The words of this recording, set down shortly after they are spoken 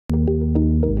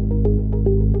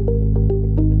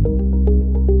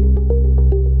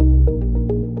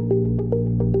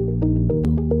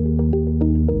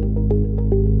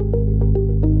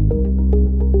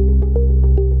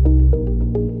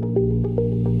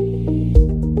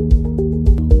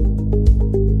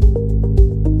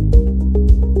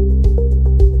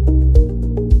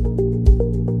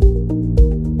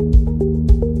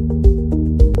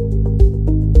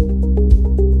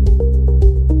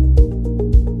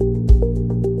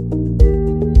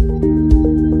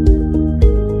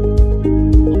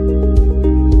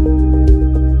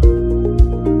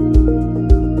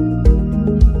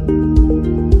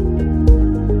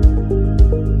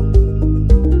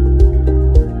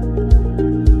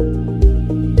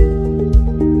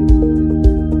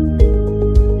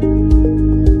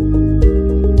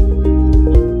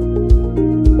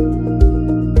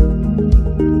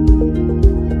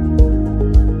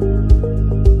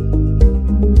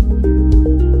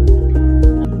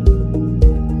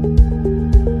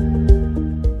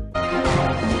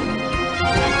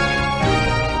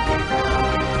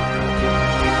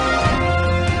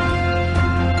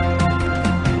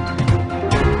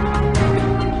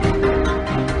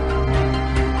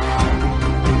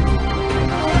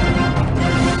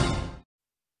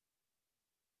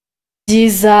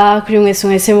Byiza kuri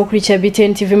mwese mukurikira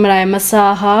BTN TV muri aya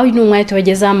masaha uyu numwe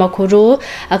tubagezaho amakuru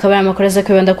akaba ari amakuru aza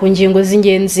kwibanda ku ngingo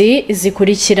z'ingenzi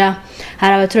zikurikira.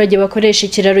 Hari abaturage bakoresha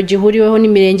ikiraro gihuriweho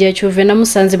n'imirenge ya Cyuve na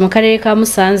Musanze mu karere ka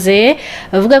Musanze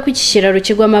bavuga ko iki kiraro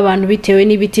kigwamo abantu bitewe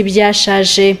n'ibiti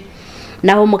byashaje.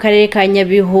 Naho mu karere ka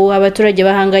Nyabihu abaturage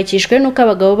bahangayikishwe nuko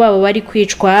abagabo babo bari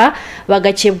kwicwa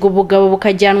bagakebwa ubugabo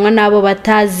bukajyanwa nabo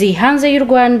batazi. Hanze y'u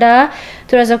Rwanda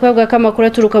turaza kuvuga ko amakuru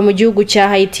aturuka mu gihugu cya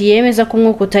Haiti yemeza ko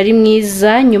umwuka utari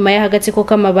mwiza nyuma y'agatsiko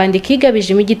k'amabandi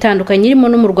kigabije imijyi itandukanye irimo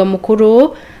n'umurwa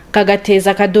mukuru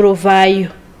kagateza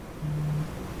akaduruvayo.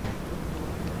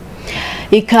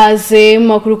 Ikaze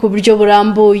makuru ku buryo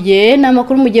burambuye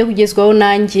n'amakuru mugiye kugezwaho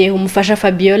nanjye umufasha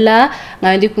Fabiola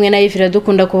nkandi kumwe na Yves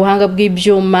Iradukunda ku buhanga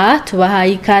bw'ibyuma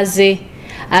tubahaye ikaze.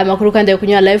 Aya makuru kandi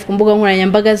yakunyura live ku mbuga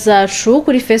nkoranyambaga zacu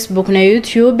kuri Facebook na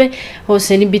YouTube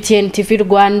hose ni BTN TV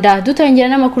Rwanda. Dutangira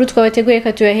n'amakuru twabateguye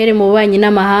katuyahere mu bubanyi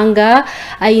n'amahanga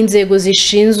ay'inzego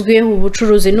zishinzwe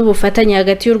ubucuruzi n'ubufatanye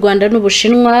hagati y'u Rwanda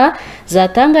n'Ubushinwa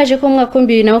zatangaje ko mu mwaka wa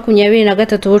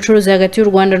 2023 ubucuruzi hagati y'u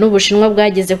Rwanda n'Ubushinwa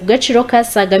bwageze ku gaciro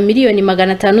kasaga miliyoni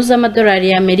 500 z'amadolari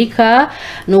y'Amerika,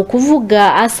 no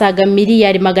kuvuga asaga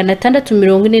miliyari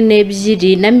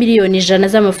 642 na miliyoni 100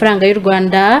 z'amafaranga y'u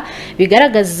Rwanda,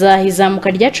 bigaragaza izamuka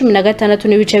rya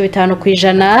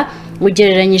 16.5%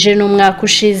 ugereranyije n'umwaka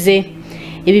ushize.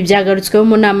 Ibi byagarutsweho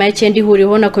mu nama ya 9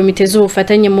 ihuriweho na komite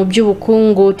z'ubufatanye mu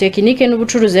by'ubukungu, tekinike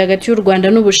n'ubucuruzi hagati y'u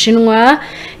Rwanda n'Ubushinwa.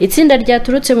 Itsinda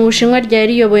ryaturutse mu Bushinwa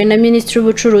ryari riyobowe na Minisitiri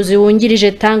w'Ubucuruzi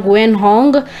wungirije Tang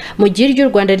Wenhong, mu gihe ry'u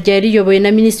Rwanda ryari riyobowe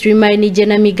na Minisitiri w'Imari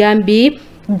n'Igenamigambi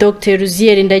Dr.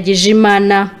 Ruziel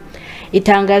Ndagijimana.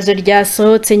 Itangazo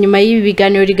ryasohotse nyuma y'ibi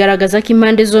biganiro rigaragaza ko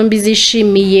impande zombi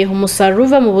zishimiye umusaruro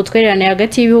uva mu butwererane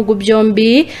hagati y'ibihugu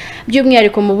byombi,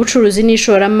 by'umwihariko mu bucuruzi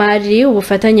n'ishoramari,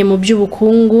 ubufatanye mu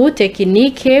by'ubukungu,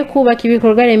 tekinike, kubaka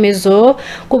ibikorwa remezo,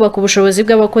 kubaka ubushobozi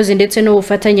bw'abakozi ndetse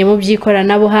n'ubufatanye mu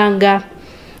by'ikoranabuhanga.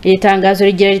 Iri tangazo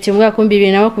rigira riti mu mwaka wa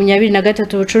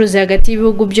 2023 ubucuruzi hagati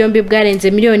y'ibihugu byombi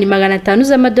bwarenze miliyoni 500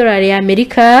 z'amadolari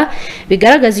y'Amerika,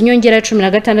 bigaragaza inyongera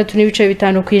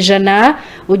 16.5%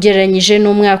 ugereranyije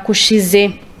n'umwaka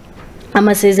ushize.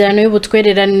 Amasezerano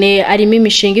y'ubutwererane arimo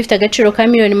imishinga ifite agaciro ka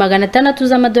miliyoni 600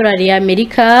 z'amadolari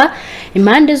y'Amerika.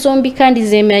 Impande zombi kandi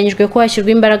zemeranyijwe ko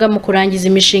hashyirwa imbaraga mu kurangiza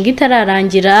imishinga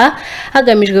itararangira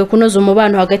hagamijwe kunoza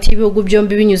umubano hagati y'ibihugu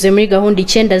byombi binyuze muri gahunda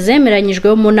 9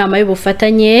 zemeranyijweho mu nama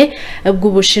y'ubufatanye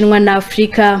bw'Ubushinwa na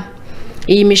Afurika.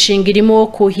 Iyi mishinga irimo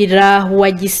kuhira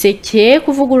wa Giseke,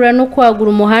 kuvugurura no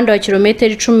kwagura umuhanda wa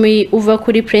kilometero 10 uva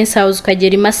kuri Prince House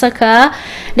ukagera i Masaka,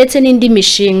 ndetse n'indi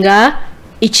mishinga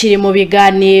ikiri mu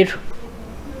biganiro.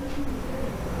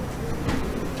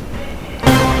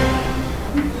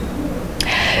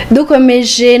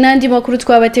 Dukomeje n'andi makuru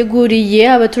twabateguriye,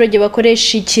 abaturage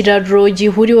bakoresha ikiraro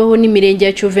gihuriweho n'imirenge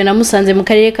ya Cyuve na Musanze mu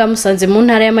karere ka Musanze mu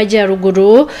ntara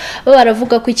y'Amajyaruguru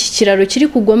baravuga ko iki kiraro kiri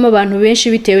kugwamo abantu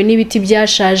benshi bitewe n'ibiti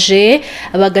byashaje,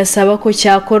 bagasaba ko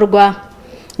cyakorwa.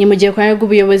 Ni mu gihe kwa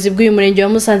ubuyobozi bw'uyu murenge wa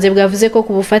Musanze bwavuze ko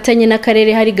ku bufatanye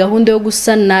n'akarere hari gahunda yo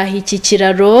gusana iki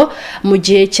kiraro mu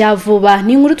gihe cya vuba.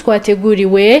 Ni inkuru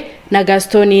twateguriwe na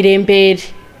Gaston Irembere.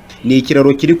 Ni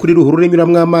ikiraro kiri kuri ruhurura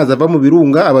inyuramwo amazi ava mu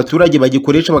birunga. Abaturage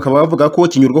bagikoresha bakaba bavuga ko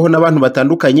kinyurwaho n'abantu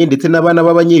batandukanye ndetse n'abana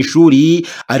b'abanyeshuri,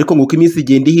 ariko nguko iminsi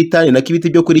igenda ihita nako ibiti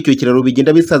byo kuri icyo kiraro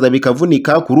bigenda bisaza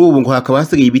bikavunika. Kuri ubu ngo hakaba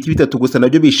hasigaye ibiti bitatu gusa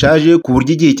nabyo bishaje, ku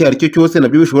buryo igihe cyari cyo cyose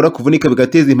nabyo bishobora kuvunika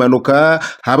bigateza impanuka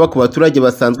haba ku baturage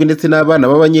basanzwe ndetse n'abana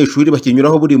b'abanyeshuri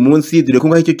bakinyuraho buri munsi, dore ko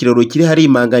ngaho icyo kiraro kiri hari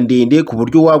imanga ndende ku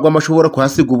buryo wagwa amashobora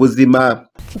kuhasiga ubuzima.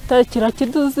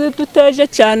 Kirakiduze duteje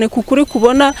cyane kuko uri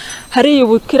kubona hari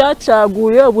ubukira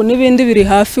caguye ubu n'ibindi biri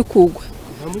hafi kugwa.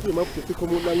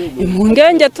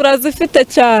 Impungenge turazifite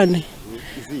cyane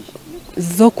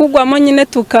zo kugwamo nyine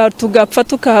tugapfa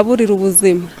tukahaburira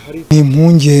ubuzima.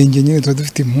 Impungenge nyine tuba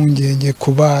dufite impungenge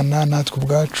ku bana natwe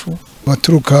ubwacu,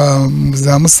 baturuka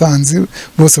za Musanze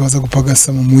bose baza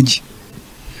gupagasa mu mujyi.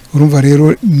 Urumva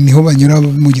rero niho banyura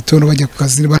mu gitondo bajya ku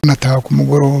kazi banataha ku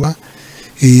mugoroba.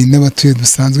 N'abatuye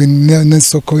dusanzwe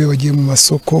n'isoko yo bagiye mu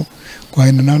masoko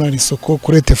guhahina, nano ari isoko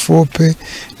kuri Tefope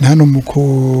na hano mu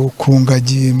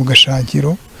Kungagi mu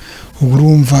Gashakiro. Ubu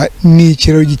urumva ni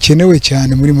ikiraro gikenewe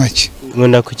cyane muri make.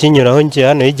 Nkunda kukinyuraho ngiye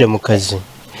hano yijya mu kazi,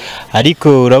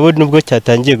 ariko urabona ubwo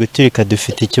cyatangiye guturika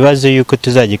dufite ikibazo yuko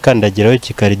tuzagikandagiraho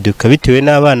kikariduka bitewe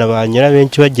n'abana banyura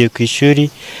benshi bagiye ku ishuri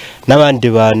n'abandi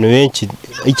bantu benshi.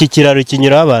 Iki kiraro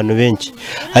kinyuraho abantu benshi,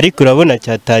 ariko urabona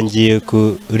cyatangiye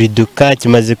kuriduka,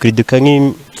 kimaze kuriduka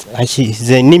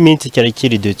nk'ihasize n'iminsi cyari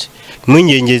kiridutse.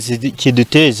 Impungenge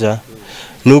kiduteza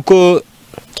nuko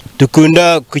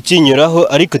dukunda kukinyuraho,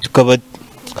 ariko tukaba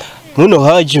muno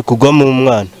haje kugwamo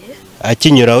umwana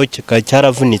akinyuraho kikaba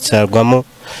cyaravunitse harwamo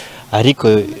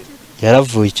ariko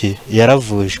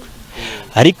yaravujwe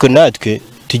ariko natwe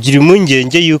tugira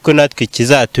impungenge yuko natwe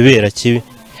kizatubera kibi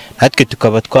natwe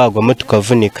tukaba twagwamo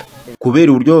tukavunika.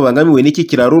 Kubera uburyo babangamiwe n'iki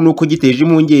kiraro nuko giteje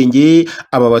impungenge,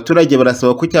 aba baturage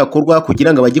barasaba ko cyakorwa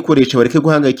kugira ngo abagikoresha bareke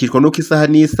guhangayikishwa nuko isaha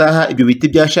n'isaha ibyo biti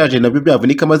byashaje nabyo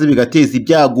byavunika maze bigateza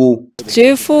ibyago.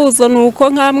 Cyifuzo nuko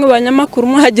nkamwe banyamakuru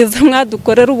muhageze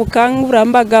mwadukorera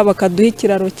ubukangurambaga bakaduha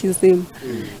ikiraro kizima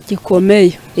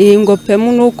gikomeye. Iyi ngo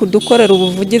pemu nuko dukorera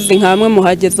ubuvugizi nkamwe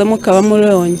muhageze mukaba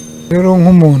muronye. Rero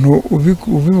nk'umuntu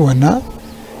ubibona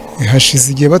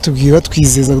hashize igihe batubwiye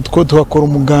batwizeza ko tuhakora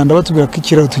umuganda batubwira ko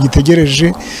ikiraro tugitegereje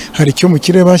hari icyo mu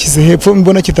kirere bashyize hepfo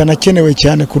mbona kitanakenewe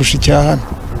cyane kurusha icya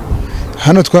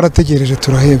hano twarategereje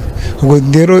turaheba. Ubwo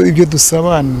rero ibyo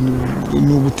dusaba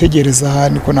ni ugutegereza aha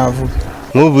niko navuga.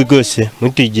 Nk'ubu rwose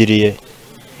mutugiriye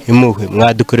impuhwe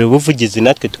mwadukorera ubuvugizi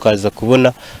natwe tukaza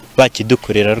kubona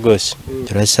bakidukorera rwose.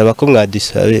 Turasaba ko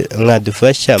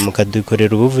mwadufasha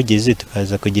mukadukorera ubuvugizi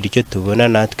tukaza kugira icyo tubona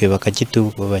natwe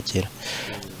bakakitubakira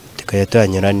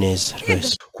tukayatanyura neza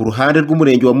rwose. Ku ruhande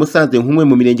rw'umurenge wa Musanze nk'umwe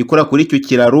mu mirenge ikora kuri icyo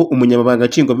kiraro, umunyamabanga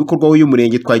nshingwabikorwa w'uyu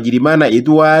murenge Twagirimana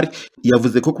Edouard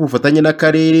yavuze ko ku bufatanye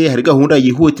n'akarere hari gahunda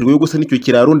yihutirwa yo gusana icyo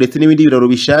kiraro ndetse n'ibindi biraro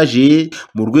bishaje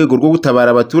mu rwego rwo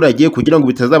gutabara abaturage kugira ngo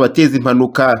bitazabateza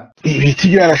impanuka. Ibiti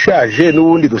byarashaje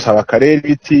n'ubundi dusaba akarere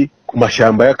ibiti ku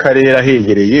mashyamba y'akarere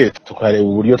ahegereye tukareba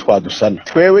uburyo twadusana.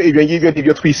 Twewe ibyo ngibyo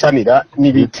nibyo twisanira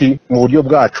n'ibiti mu buryo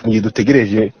bwacu mu gihe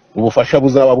dutegereje ubufasha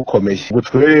buzaba bukomeye.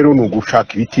 Ubwo rero ni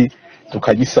ugushaka ibiti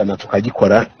tukagisana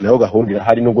tukagikora, nayo gahunda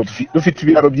irahari nubwo dufite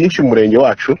ibiraro byinshi mu murenge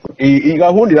wacu. Iyi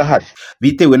gahunda irahari.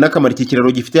 Bitewe n'akamaro iki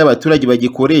kiraro gifitiye abaturage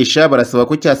bagikoresha, barasaba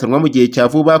ko cyasanwa mu gihe cya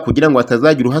vuba kugira ngo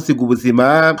hatazagira uhasiga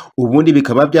ubuzima, ubundi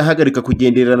bikaba byahagarika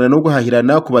kugenderana no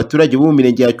guhahirana ku baturage bo mu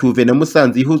mirenge ya Cyuve na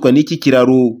Musanze ihuzwa n'iki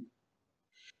kiraro.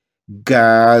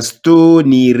 Gaston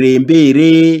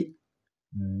Nirembere,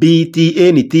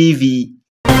 BTN TV.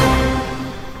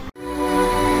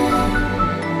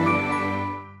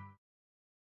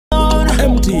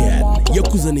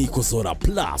 yakuzaniye ikosora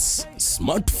plus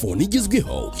smartphone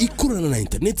igezweho ikorana na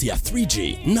internet ya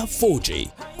 3G na 4G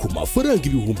ku mafaranga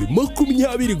ibihumbi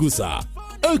 20 gusa.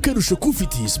 Akarusho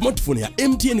kufitiye smartphone ya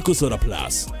MTN Kosora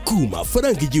Plus ku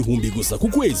mafaranga 1000 gusa ku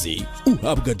kwezi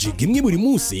uhabwa gig imwe buri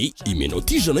munsi,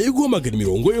 iminota 100 yo guhamagara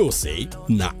imirongo yose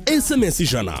na SMS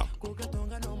 100.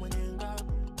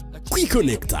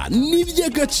 Kwiconnecta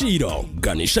n'iby'agaciro.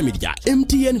 Gana ishami rya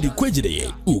MTN rikwegereye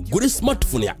ugure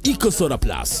smartphone ya Ikosora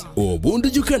Plus, ubundi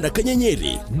ujye ukanda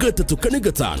akanyenyeri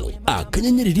 345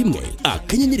 akanyenyeri 1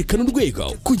 akanyenyeri 5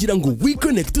 urwego kugira ngo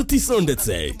wiconnect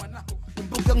utisondetse.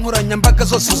 Imbuga nkoranyambaga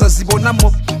zose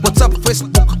uzazibonamo WhatsApp,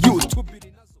 Facebook, YouTube.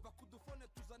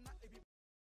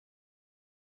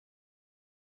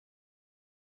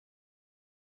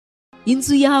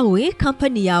 Inzu yawe,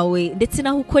 kampani yawe ndetse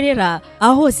naho ukorera,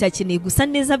 aho hose hakeneye gusa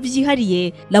neza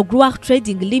byihariye. La Gloire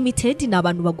Trading Limited ni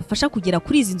abantu bagufasha kugera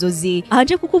kuri izi nzozi.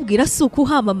 Ahaje kukubwira si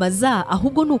ukuhamamaza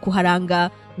ahubwo ni ukuharanga.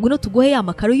 Ngwino tuguhe ya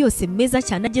makaro yose meza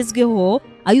cyane agezweho,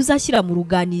 ayo uzashyira mu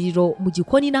ruganiriro, mu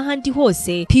gikoni n'ahandi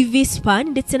hose. PV span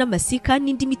ndetse n'amasika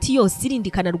n'indi miti yose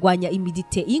irindi kanarwanya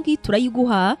imidite, iyi ngiyi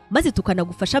turayiguha maze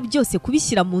tukanagufasha byose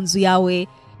kubishyira mu nzu yawe.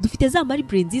 Dufite za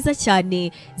marble nziza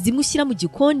cyane zimwe ushyira mu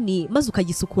gikoni maze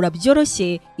ukagisukura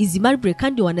byoroshye. Izi marble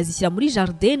kandi wanazishyira muri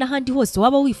jardin n'ahandi hose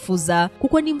waba wifuza,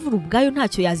 kuko n'imvura ubwayo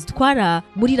ntacyo yazitwara.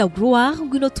 Muri La Gloire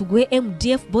ngwino tuguhe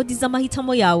MDF body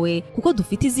z'amahitamo yawe, kuko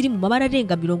dufite iziri mu mabara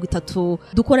arenga 30.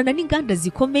 Dukorana n'inganda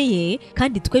zikomeye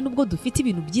kandi twe nubwo dufite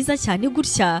ibintu byiza cyane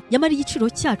gutya, nyamara igiciro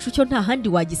cyacu cyo nta handi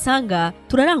wagisanga.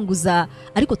 Turaranguza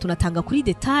ariko tunatanga kuri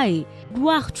detail.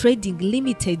 Gloire Trading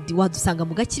Limited wadusanga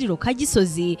mu Gakiriro ka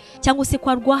Gisozi cyangwa se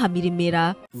kwa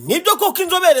Rwahamiremera. Nibyo koko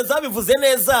inzobere zabivuze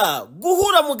neza,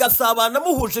 guhura mu gasabana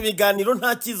muhuje ibiganiro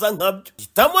nta kiza nkabyo.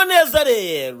 Hitamo neza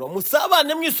rero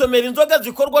musabane mwisomera inzoga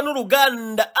zikorwa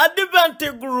n'uruganda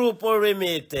Advent Group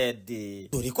Limited.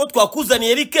 Dore ko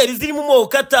twakuzaniye rikeri ziri mu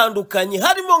moko atandukanye,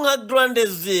 harimo nka Grand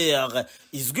Desert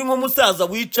izwi nk'umusaza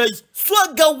wicaye,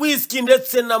 Swagger Whisky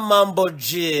ndetse na Mambo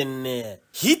Gin.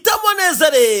 Hitamo neza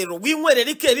rero winywere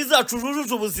rikeri zacu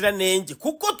jujuje ubuziranenge,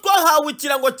 kuko twahawe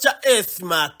ikirango cha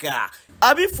AMAKURU.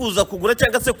 Abifuza kugura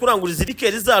cyangwa se kurangura izi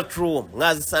rikeri zacu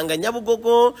mwazisanga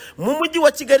Nyabugogo mu mujyi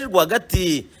wa Kigali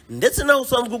rwagati, ndetse naho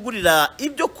usanzwe ugurira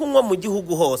ibyo kunywa mu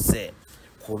gihugu hose.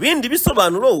 Ku bindi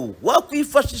bisobanuro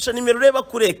wakwifashisha nimero ureba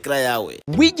kuri ekra yawe.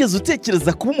 Wigeze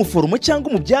utekereza kuba umuforomo cyangwa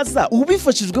umubyaza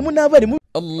ubifashijwemo n'abarimu?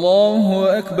 Allahu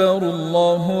akbar,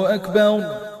 Allahu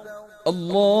akbar,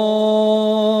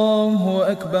 Allahu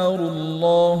akbar,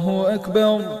 Allahu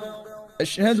akbar.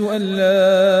 أشهد أن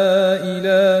لا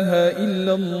إله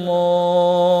إلا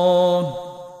الله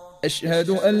أشهد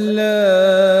أن لا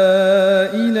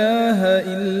إله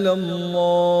إلا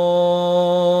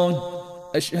الله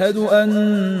أشهد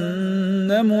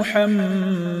أن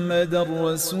محمدا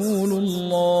رسول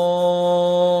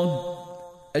الله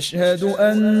أشهد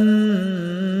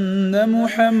أن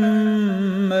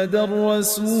محمدا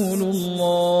رسول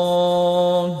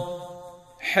الله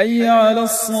حي على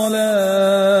الصلاة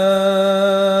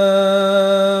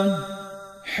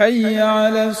حي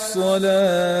على الصلاة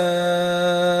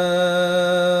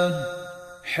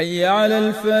حي على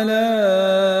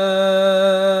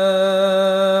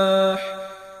الفلاح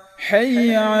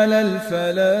حي على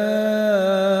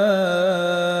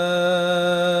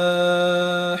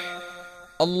الفلاح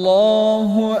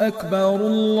الله أكبر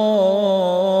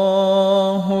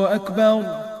الله أكبر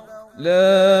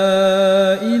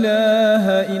لا إله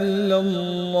إلا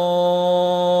الله.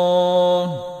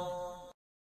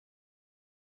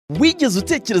 Wigeze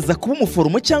utekereza kuba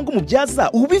umuforomo cyangwa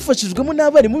umubyaza ubifashijwemo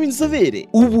n'abarimu b'inzobere?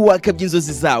 Ubu wakabye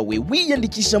inzozi zawe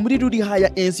wiyandikisha muri Ruri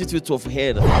Higher Institute of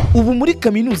Health. Ubu muri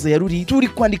kaminuza ya Ruri turi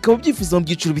kwandika ababyifuza mu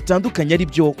byiciro bitandukanye ari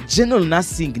byo General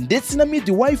Nursing ndetse na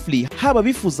Midwifery, haba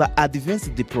bifuza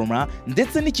Advanced Diploma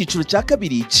ndetse n'icyiciro cya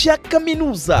kabiri cya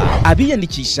kaminuza.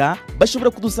 Abiyandikisha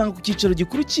bashobora kudusanga ku cyiciro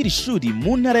gikuru cy'iri shuri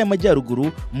mu ntara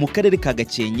y'Amajyaruguru mu karere ka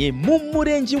Gakenke mu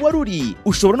murenge wa Ruri.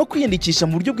 Ushobora no kwiyandikisha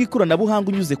mu buryo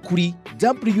bw'ikoranabuhanga unyuze kuri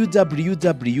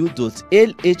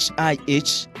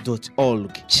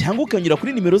www.lhih.org cyangwa ukanyura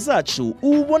kuri nimero zacu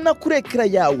ubona kuri ekara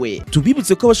yawe.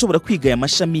 Tubibutse ko abashobora kwiga aya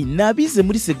mashami nabize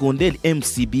muri segonderi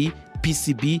MCB,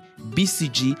 PCB,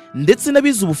 BCG ndetse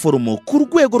n'abize ubuforomo ku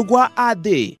rwego rwa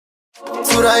AD.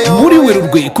 Muri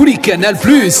Werurwe kuri Canal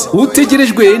Plus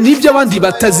utegerejwe n'ibyo abandi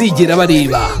batazigera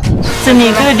bareba.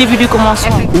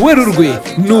 Werurwe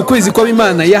ni ukwezi kwa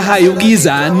Imana yahaye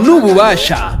ubwiza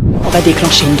n'ububasha.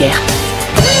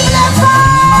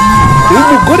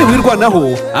 Umugore wirwanaho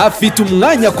afite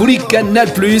umwanya kuri Canal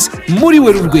Plus muri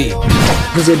Werurwe.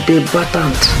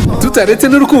 Tutaretse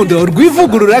n'urukundo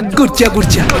rwivugurura gutya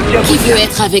gutya. Qui veut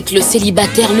être avec le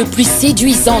célibataire le plus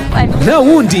séduisant? Na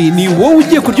wundi ni wowe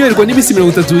ugiye kuryoherwa n'ibisi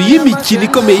 30 y'imikino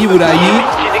ikomeye y'i Burayi.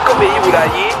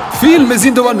 Filme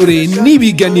z'indobanure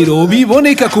n'ibiganiro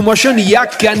biboneka ku mashini ya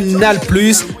Canal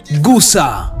Plus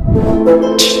gusa.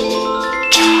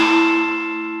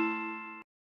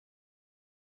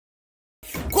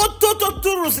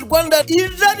 Rwanda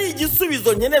ijari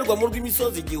igisubizo nkenerwa mu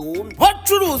rw'imisozi igihumbi.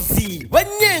 Bacuruzi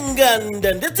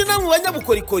banyenganda ndetse namwe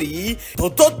banyabukorikori,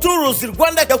 Toto Tours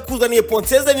Rwanda yakuzaniye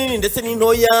ponseze nini ndetse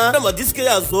n'intoya n'amadiske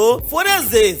yazo,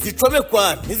 foreze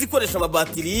zicomekwa n'izikoresha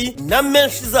amabatiri na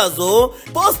menshi zazo,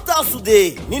 poster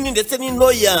sude nini ndetse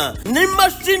n'intoya,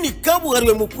 n'imashini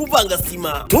kabuhariwe mu kuvanga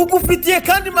sima. Tugufitiye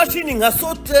kandi mashini nka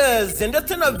sorters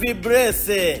ndetse na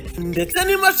vibresse ndetse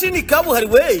n'imashini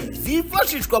kabuhariwe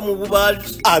zifashishwa mu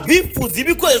bubaji. Abifuza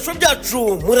ibikoresho byacu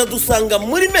muradusanga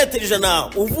muri metero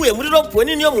 100 uvuye muri Rompwe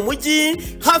nini yo mu mujyi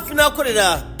hafi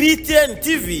n'akorera BTN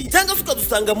TV, cyangwa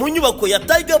ukadusanga mu nyubako ya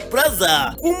Tiger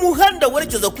Plaza ku muhanda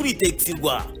werekeza kuri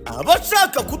Texirwa.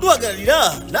 Abashaka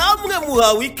kuduhagararira namwe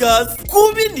muhawe ikaze.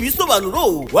 Ku bindi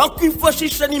bisobanuro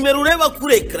wakwifashisha nimero ureba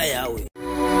kuri ekara yawe.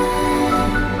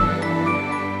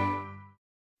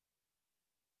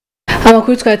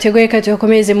 Amakuru twateguye kati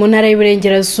yakomeze mu ntara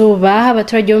y'Iburengerazuba.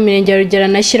 Abaturage bo mu mirenge ya Rugera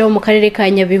na Shyira mu karere ka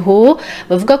Nyabihu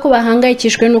bavuga ko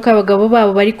bahangayikishwe nuko abagabo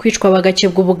babo bari kwicwa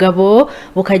bagakebwa ubugabo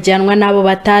bukajyanwa nabo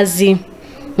batazi.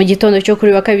 Mu gitondo cyo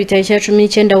kuri wa kabiri tariki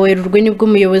 19 Werurwe nibwo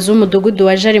umuyobozi w'umudugudu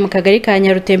wa Jari mu kagari ka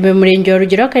Nyarutembe mu murenge wa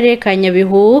Rugera akarere ka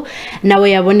Nyabihu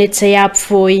nawe yabonetse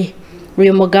yapfuye.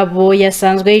 Uyu mugabo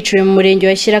yasanzwe yiciwe mu murenge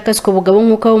wa Shyira kaswe ubugabo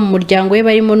nk'uko mu muryango we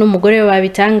barimo n'umugore we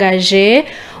babitangaje.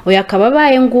 Uyu akaba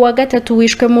abaye ngo wa gatatu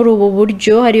wishwe muri ubu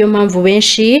buryo, hariyo mpamvu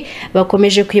benshi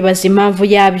bakomeje kwibaza impamvu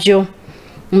yabyo.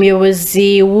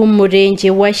 Umuyobozi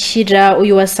w'umurenge wa Shyira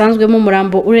uyu wasanzwemo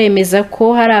umurambo uremeza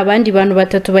ko hari abandi bantu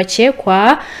batatu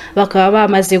bakekwa bakaba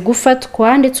bamaze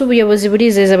gufatwa, ndetse ubuyobozi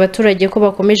burizeza abaturage ko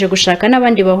bakomeje gushaka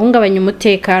n'abandi bahungabanya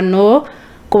umutekano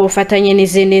ku bufatanye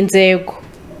n'izindi nzego.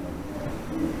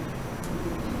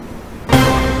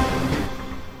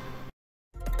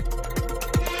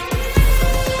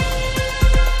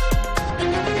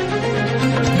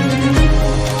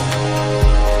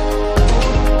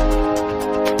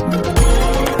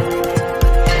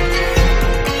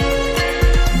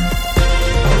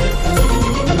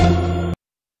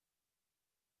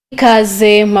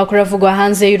 Kaze makuru avugwa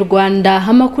hanze y'u Rwanda.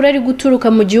 Amakuru ari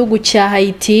guturuka mu gihugu cya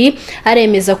Haiti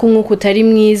aremeza ko umwuka utari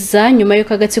mwiza nyuma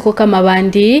y'uko agatsiko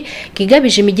k'amabandi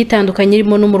kigabije imijyi itandukanye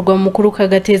irimo n'umurwa mukuru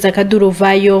kagateza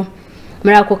akaduruvayo.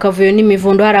 muri ako kavuyo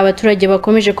n'imivundo hari abaturage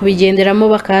bakomeje kubigenderamo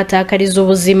bakahatakariza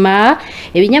ubuzima.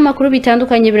 Ibinyamakuru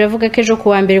bitandukanye biravuga ko ejo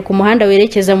kuwa mbere ku muhanda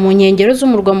werekeza mu nkengero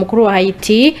z'umurwa mukuru wa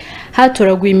Haiti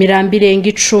haturaguye imirambi irenga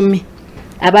 10.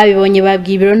 Ababibonye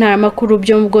babwiye ibiro ntaramakuru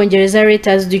byo mu Bwongereza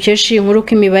Reuters dukesha inkuru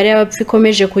ko imibare y'abapfa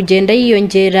ikomeje kugenda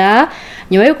yiyongera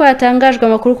nyuma y'uko hatangajwe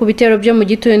amakuru ku bitero byo mu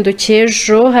gitondo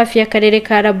cy'ejo hafi y'akarere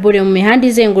ka Labure mu mihanda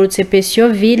izengurutse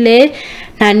Pétionville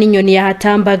nta n'inyoni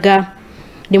yahatambaga.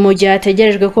 Ni mu gihe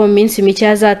hategerejwe ko mu minsi mike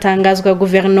hazatangazwa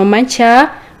guverinoma nshya.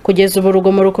 Kugeza ubu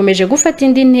urugomo rukomeje gufata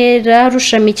indi ntera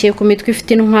rushamikiye ku mitwe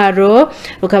ifite intwaro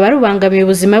rukaba rubangamiye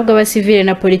ubuzima bw'abasivile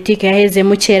na politiki yaheze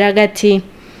mu cyeragati.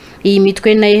 Iyi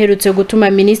mitwe nayo iherutse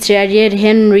gutuma Minisitiri Ariel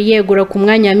Henry yegura ku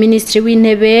mwanya wa Minisitiri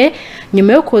w'Intebe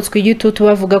nyuma yo kotswa igitutu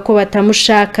bavuga ko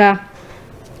batamushaka.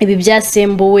 Ibi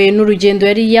byasembuwe n'urugendo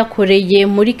yari yakoreye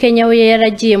muri Kenya aho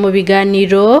yaragiye mu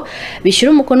biganiro bishyira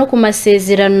umukono ku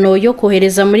masezerano yo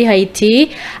kohereza muri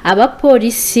Haiti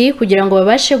abapolisi kugira ngo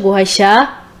babashe guhashya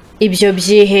ibyo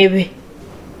byihebe.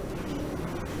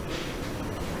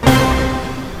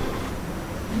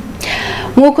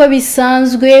 Nkuko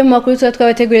bisanzwe makuru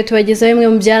twabateguriye tubageza bimwe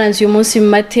mu byaranze uyu munsi mu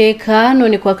mateka.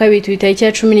 None kwa kabiri tubitariki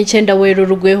ya 19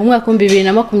 Werurwe umwaka wa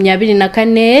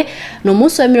 2024 no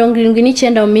munsi wa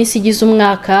 79 mu minsi igize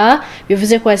umwaka,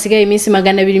 bivuze ko hasigaye iminsi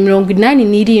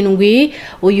 287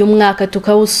 uyu mwaka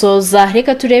tukawusoza.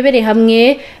 Reka turebere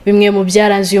hamwe bimwe mu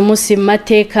byaranze uyu munsi mu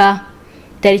mateka.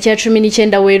 Tariki ya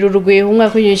 19 Werurwe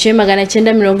umwaka wa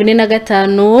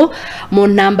 1945 mu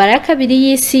ntambara ya kabiri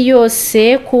y'isi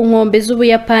yose ku nkombe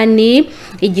z'Ubuyapani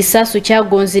igisasu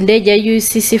cyagonze indege ya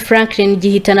USS Franklin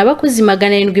gihitana abakozi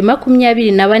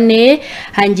 724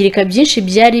 hangirika byinshi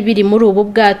byari biri muri ubu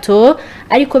bwato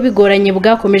ariko bigoranye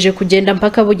bwakomeje kugenda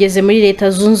mpaka bugeze muri Leta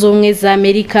Zunze Ubumwe za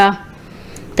Amerika.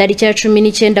 Tariki ya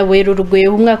 19 Werurwe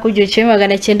umwaka wa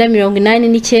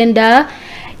 1989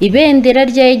 ibendera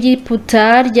rya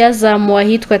Egiputa ryazamuwe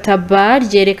ahitwa Taba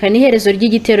ryerekana iherezo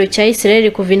ry'igitero cya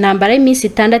Israel kuva intambara y'iminsi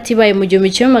 6 ibaye mu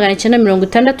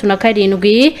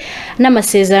 1967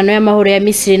 n'amasezerano y'amahoro ya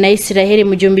Misiri na Israel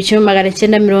mu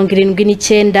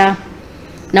 1979.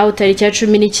 Naho tariki ya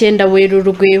 19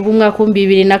 Werurwe umwaka wa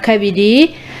 2002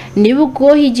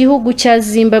 nibwo igihugu cya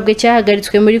Zimbabwe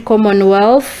cyahagaritswe muri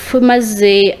Commonwealth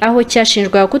maze aho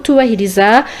cyashinjwa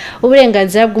kutubahiriza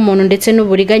uburenganzira bw'umuntu ndetse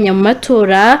n'uburiganya mu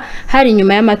matora hari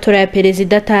nyuma y'amatora ya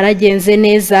perezida ataragenze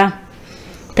neza.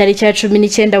 Tariki ya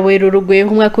 19 Werurwe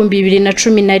umwaka wa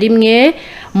 2011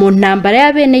 mu ntambara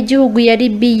y'abene gihugu ya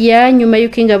Libya nyuma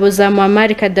y'uko ingabo za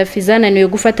Muammar Gaddafi zananiwe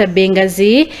gufata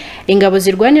Benghazi, ingabo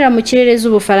zirwanira mu kirere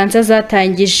z'Ubufaransa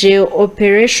zatangije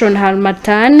Operation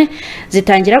Harmattan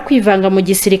zitangira kwivanga mu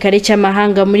gisirikare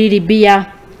cy'amahanga muri Libya.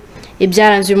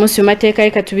 Ibyaranze uyu munsi mu mateka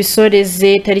reka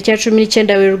tubisoreze tariki ya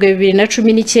 19 Werurwe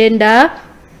 2019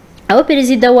 aho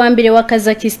perezida wa mbere wa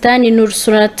Kazakhstan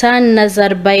Nursultan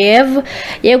Nazarbayev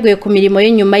yeguye ku mirimo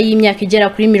ye nyuma y'imyaka igera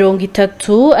kuri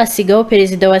 30 asigaho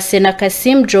perezida wa Sena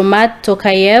Kasim Jomart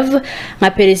Tokayev nka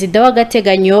perezida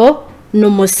w'agateganyo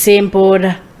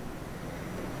n'umusembura.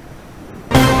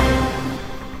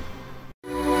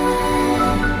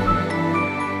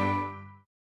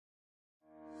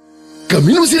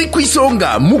 Kaminuza iri ku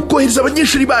isonga mu kohereza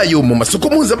abanyeshuri bayo mu masoko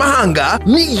mpuzamahanga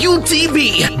ni UTB.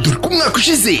 Dore ko umwaka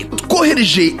ushize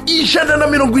twohereje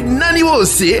 180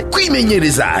 bose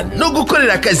kwimenyereza no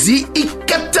gukorera akazi i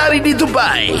Qatar ni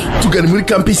Dubai. Tugana muri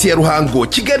campus ya Ruhango,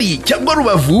 Kigali cyangwa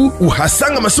Rubavu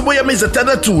uhasanga amasomo y'amezi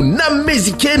 6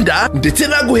 n'amezi 9 ndetse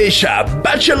naguhesha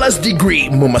bachelor's degree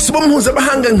mu masomo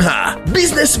mpuzamahanga nka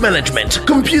business management,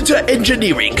 computer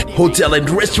engineering, hotel and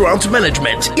restaurant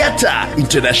management, IATA,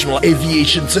 international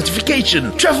aviation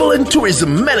certification, travel and tourism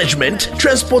management,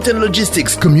 transport and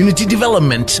logistics, community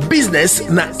development, business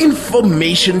na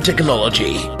information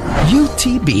technology.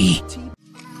 UTB.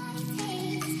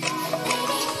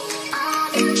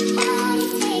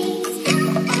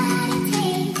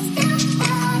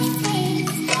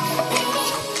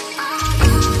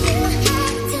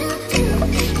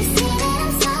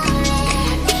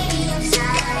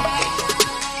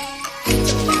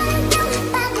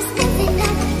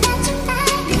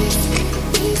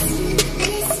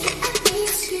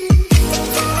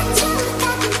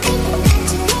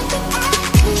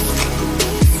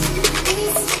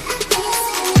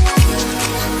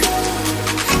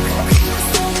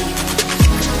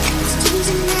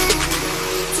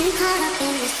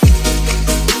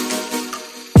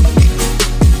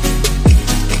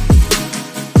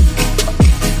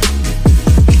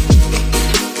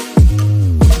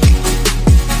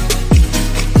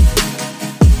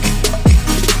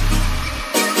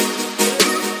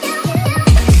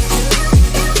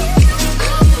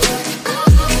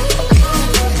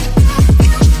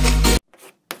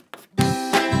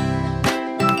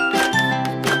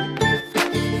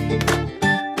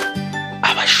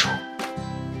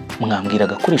 watubwira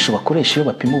agakoresho bakoresha iyo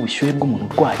bapima ubushyuhe bw'umuntu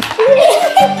urwaye?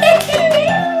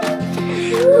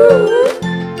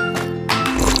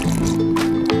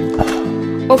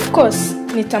 Of course,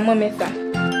 ni thermometer.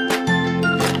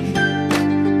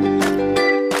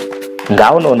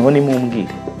 Ngaho noneho nimumbwire,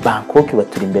 Bangkok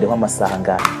baturi imbere w'amasaha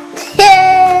angahe?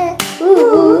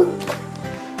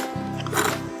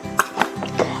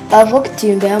 Bangkok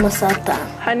turi imbere y'amasaha 5.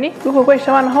 Hani, uko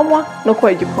kwesha abana homwa no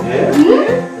kwa igikoma.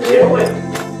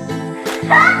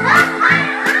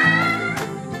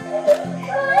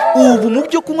 Ubu mu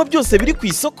byo kunywa byose biri ku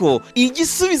isoko,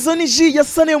 igisubizo ni ji ya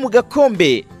Sane yo mu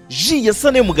gakombe. Ji ya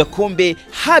Sane yo mu gakombe,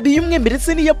 haba iy'umwembe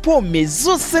ndetse n'iya pome,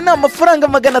 zose ni amafaranga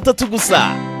 300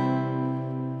 gusa.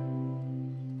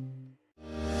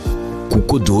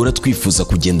 Kuko duhora twifuza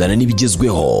kugendana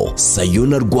n'ibigezweho,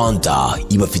 Sayona Rwanda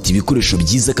ibafite ibikoresho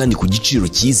byiza kandi ku giciro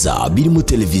cyiza, birimo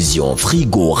televiziyo,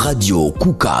 frigo, radio,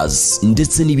 cookers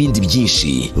ndetse n'ibindi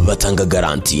byinshi. Batanga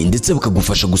garanti ndetse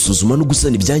bakagufasha gusuzuma no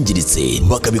gusana ibyangiritse,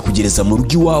 bakabikugereza mu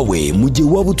rugo iwawe mu gihe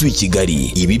waba utuye i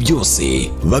Kigali. Ibi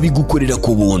byose babigukorera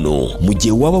ku buntu. Mu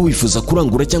gihe waba wifuza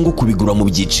kurangura cyangwa kubigura mu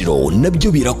byiciro,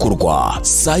 nabyo birakorwa.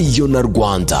 Sayona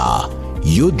Rwanda,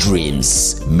 your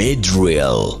dreams made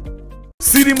real.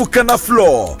 Sirimukana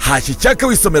Flo, hashyi cyaka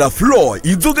wisomera Flo,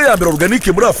 inzoga ya mbere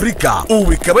organique muri Afrika,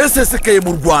 ubu ikaba yasesekaye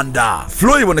mu Rwanda.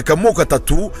 Flo iboneka mu moko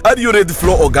 3 ariyo Red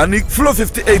Flo Organic, Flo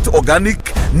 58 Organic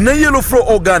na Yellow Flo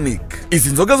Organic. Izi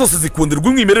nzoga zose zikundirwa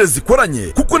umwimerere zikoranye,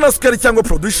 kuko na sukari cyangwa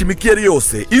produit chimique yari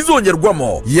yose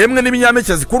izongerwamo, yemwe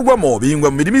n'ibinyampeke zikorwamo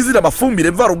bihingwa mu mirimo izira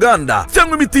amafumbire mvaruganda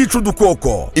cyangwa imiti yica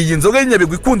udukoko. Iyi nzoga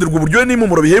y'Inyabihu ikundirwa uburyohe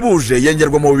n'impumuro bihebuje,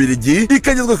 yengerwa mu Bubiligi,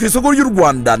 ikagezwa ku isoko ry'u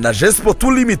Rwanda na Jespo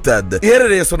Tour Limited,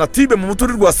 iherereye Sonatube mu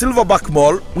muturirwa wa Silverback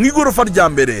Mall mu igorofa rya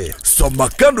mbere. Soma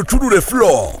kandi ucurure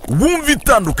Flo, wumva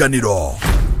itandukaniro.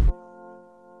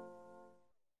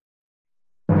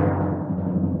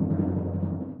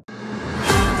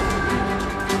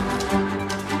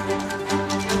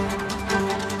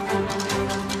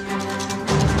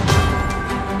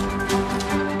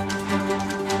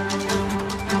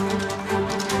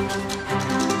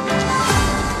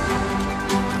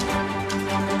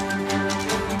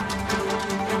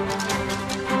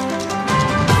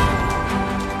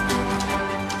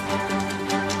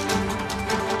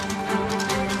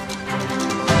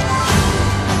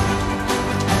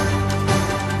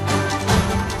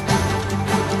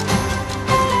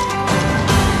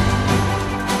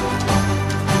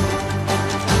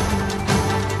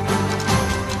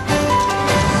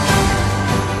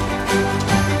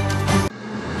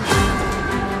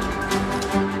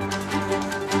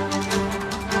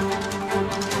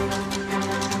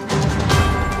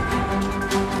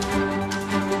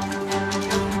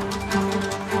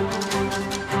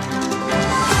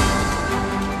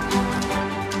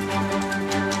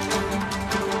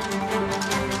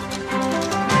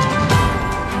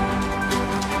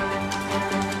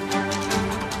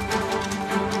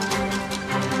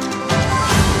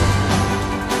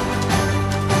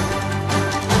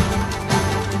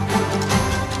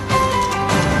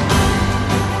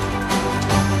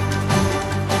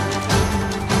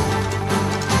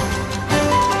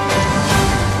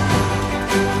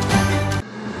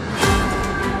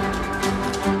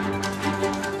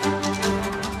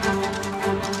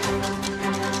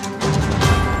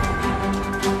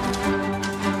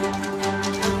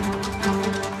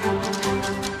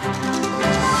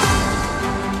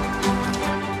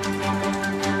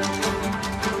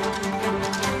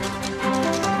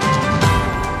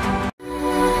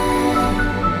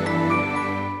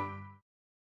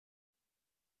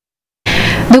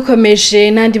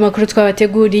 Dukomeje n'andi makuru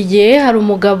twabateguriye, hari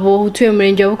umugabo utuye mu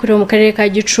murenge wa Bukuru mu karere ka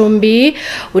Gicumbi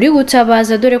uri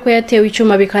gutabaza dore ko yatewe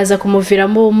icyuma bikaza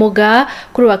kumuviramo ubumuga,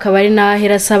 kuri bakaba ari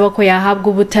nahera asaba ko yahabwa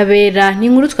ubutabera. Ni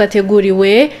inkuru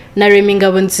twateguriwe na Remy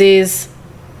Ngabonziza.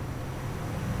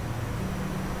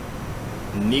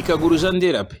 Ni Kaguru Jean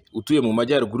Derape utuye mu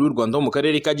majyaruguru y'u Rwanda mu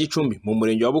karere ka Gicumbi mu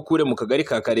murenge wa Bukure mu kagari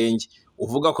ka Karenge,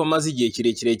 uvuga ko amaze igihe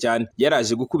kirekire cyane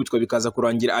yaraje gukubitwa bikaza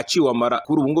kurangira aciwe amara,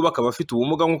 kuri ubu ngubu akaba afite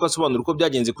ubumuga nk'uko asobanura uko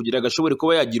byagenze kugira agashobore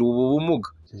kuba yagira ubu bumuga.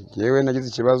 Yewe nagize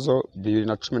ikibazo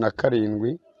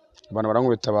 2017 abantu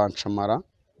barankubita bancamara,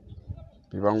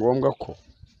 biba ngombwa ko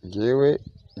yewe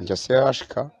njya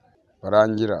CHK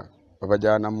barangira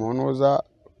babajyana mu ntuza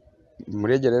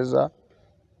muri gereza.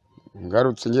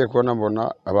 Ngarutse ngiye kubona mbona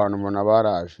abantu mbona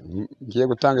baraje, ngiye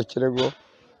gutanga ikirego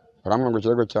baramwe ngo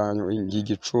ikirego cyanyu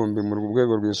Gicumbi mu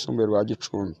rwego rwisumbuye rwa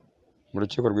Gicumbi mu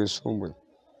rukiko rwisumbuye.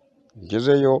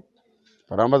 Ngezeyo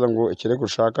barambaza ngo ikirego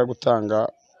ushaka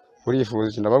gutanga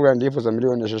urifuza, ndababwira ndifuza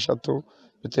 6,000,000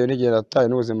 bitewe n'igihe nataye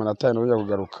n'ubuzima nataye n'ubujya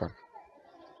kugaruka.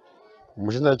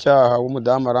 umushinjacyaha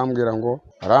w'umudamu arambwira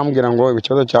ngo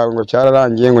ikibazo cyawe ngo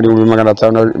cyararangiye ngo ni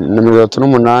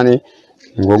 538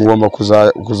 ngo ngomba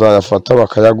kuzayafata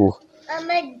bakayaguha.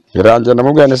 Birangira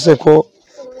ndamubwira nese ko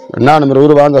nta numero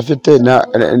y'urubanza afite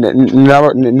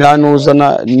nta nuzana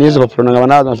n'izo papuro nkaba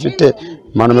nazo mfite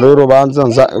nta numero y'urubanza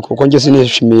kuko njye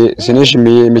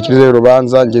sinishimiye imikirize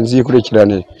y'urubanza njye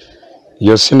nzikurikirane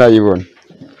iyo sinayibona.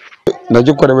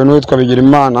 Nagikorewe n'uwitwa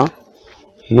Bigirimana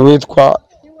n'uwitwa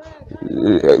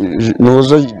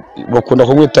nuzo bakunda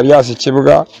kumwita Alias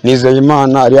Kibuga,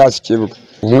 Nizeyimana Alias Kibuga.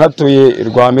 Umwe atuye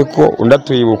Rwamiko undi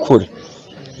atuye Bukure.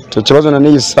 Icyo kibazo na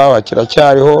n'iyi sawa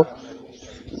kiracyariho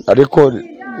ariko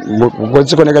ubwo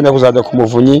nzi ko neganya kuzajya ku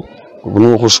Muvunyi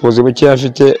ubushobozi buke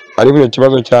afite ariko icyo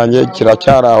kibazo cyanjye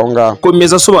kiracyari aho ngaho.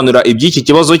 Komeza asobanura iby'iki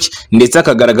kibazo cye ndetse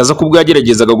akagaragaza ko ubwo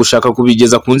yageragezaga gushaka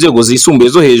kubigeza ku nzego zisumbuye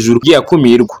zo hejuru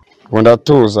yakumirwa.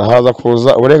 Ndatuza haza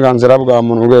kuza uburenganzira bwa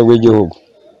muntu mu rwego rw'igihugu.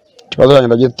 Ikibazo cyane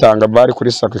ndagitanga bari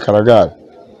kuri sako Karagari.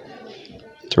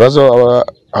 Ikibazo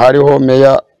hariho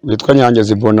meya witwa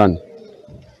Nyangezi Bonani.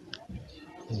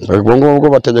 Ubwo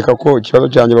bategeka ko ikibazo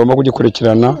cyanjye bagomba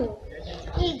kugikurikirana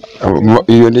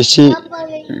iyo ndishyi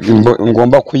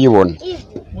ngomba kuyibona.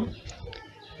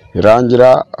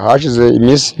 Birangira hashize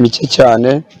iminsi mike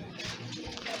cyane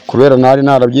kubera nari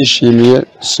narabyishimiye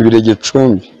subira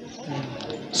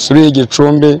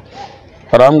Igicumbi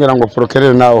barambwira ngo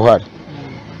procureur nawe uhari.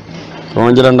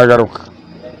 Nongera ndagaruka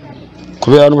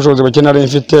kubera n'ubushobozi buke nari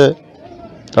mfite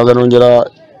kaza nongera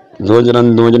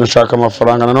nshaka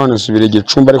amafaranga nanone subira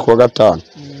Igicumbi ariko wa gatanu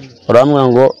barambwira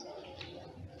ngo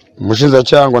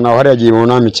umushinjacyaha ngo nawe hari yagiye mu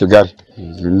nama i Kigali.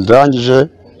 Ndangije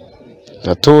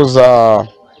ndatuza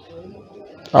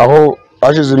aho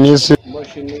hashize iminsi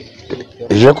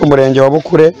ije ku murenge wa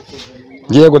Bukure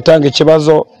ngiye gutanga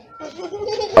ikibazo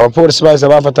abapolisi bahise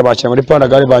bafata bakira muri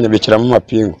Pandagari banyabikiramo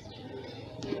amapingu.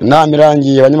 Inama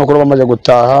irangiye abanyamakuru bamaze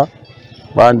gutaha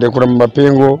bandekura mu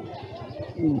mapingu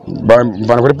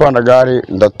bana kuri Pandagari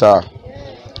ndataha.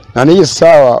 Na n'iyi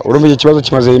sawa urumva iki kibazo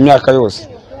kimaze imyaka yose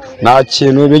nta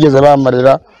kintu bigeze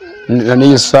bamarira. Na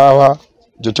n'iyi sawa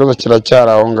icyo kibazo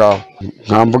kiracyari aho ngaho.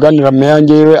 Nkamvuganira meya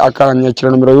ngewe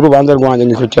akanyakira numero y'urubanza rwanjye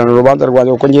ngikurikirana urubanza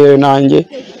rwanjye kuko ngewe nanjye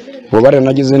ububare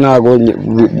nagize ntago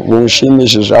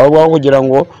bunshimishije aho kugira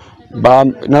ngo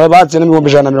nabatse na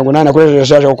 180 akoresheje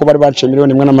shaje kuko bari baciye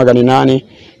 1,800,000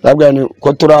 babwira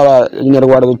ko turi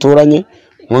abanyarwanda duturanye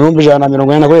mu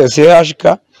 180 akoresheje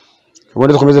hashika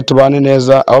ubundi dukomeze tubane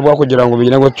neza aho kugira ngo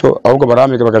bigire gutyo ahubwo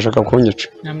barambika bagashaka kunyica.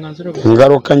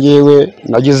 Ingaruka ngewe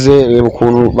nagize reba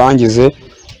ukuntu bangize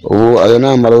ubu ayo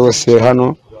namara yose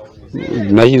hano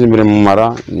nahize imbere mu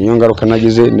mara niyo ngaruka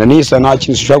nagize nisa nta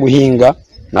kintu ushaka guhinga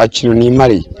nta kintu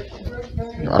nimariye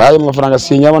araye amafaranga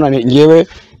sinyabona ngewe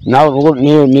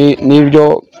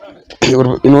n'ibyo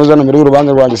inoza numero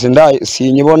y'urubanza rwanjye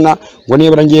sinyibona ngo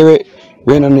nibura ngewe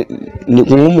wena ni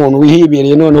nk'umuntu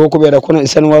wihibereye noneho kubera ko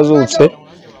isa n'uwazutse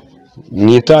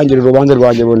nitangira urubanza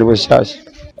rwanjye bundi bushyashya.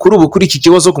 Kuri ubu kuri iki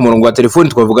kibazo ku murongo wa telefoni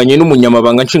twavuganye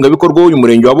n'umunyamabanga nshingabikorwa w'uyu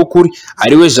murenge wa Bukuri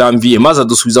ariwe Janvier maze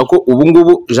adusubiza ko ubu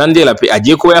ngubu Jean de la Paix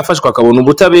agiye kuba yafashwe akabona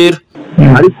ubutabera.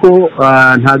 Ariko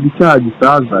ntabwo icyaha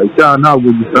gisaza, icyaha ntabwo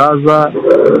gisaza,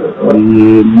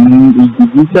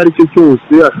 igihe icyo ari cyo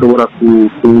cyose ashobora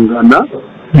kungana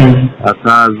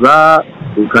akaza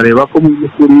ukareba ko mu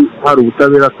by'ukuri hari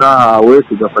ubutabera atahawe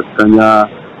tugafatikanya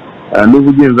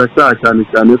n'ubugenzacyaha cyane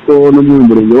cyane ko no mu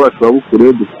murenge wacu wa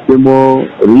Bukure dufitemo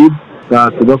RIB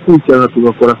tugakurikirana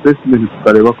tugakora assessment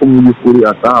tukareba ko mu by'ukuri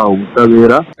atahawe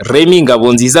ubutabera. Remy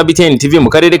Ngabonziza, BTN TV mu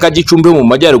karere ka Gicumbi mu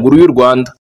majyaruguru y'u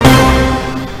Rwanda.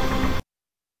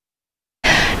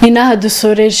 Ni naha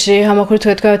dusoreje amakuru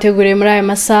twabateguriye muri aya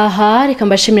masaha. Reka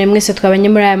mbashimire mwese twabanye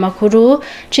muri aya makuru.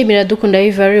 Nshimira dukunda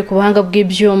Ivari ku buhanga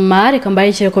bw'ibyuma. Reka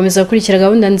mbarekere komeza gukurikira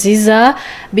gahunda nziza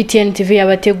BTN TV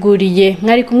yabateguriye.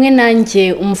 Mwari kumwe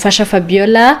nanjye umufasha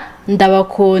Fabiola,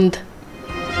 ndabakunda.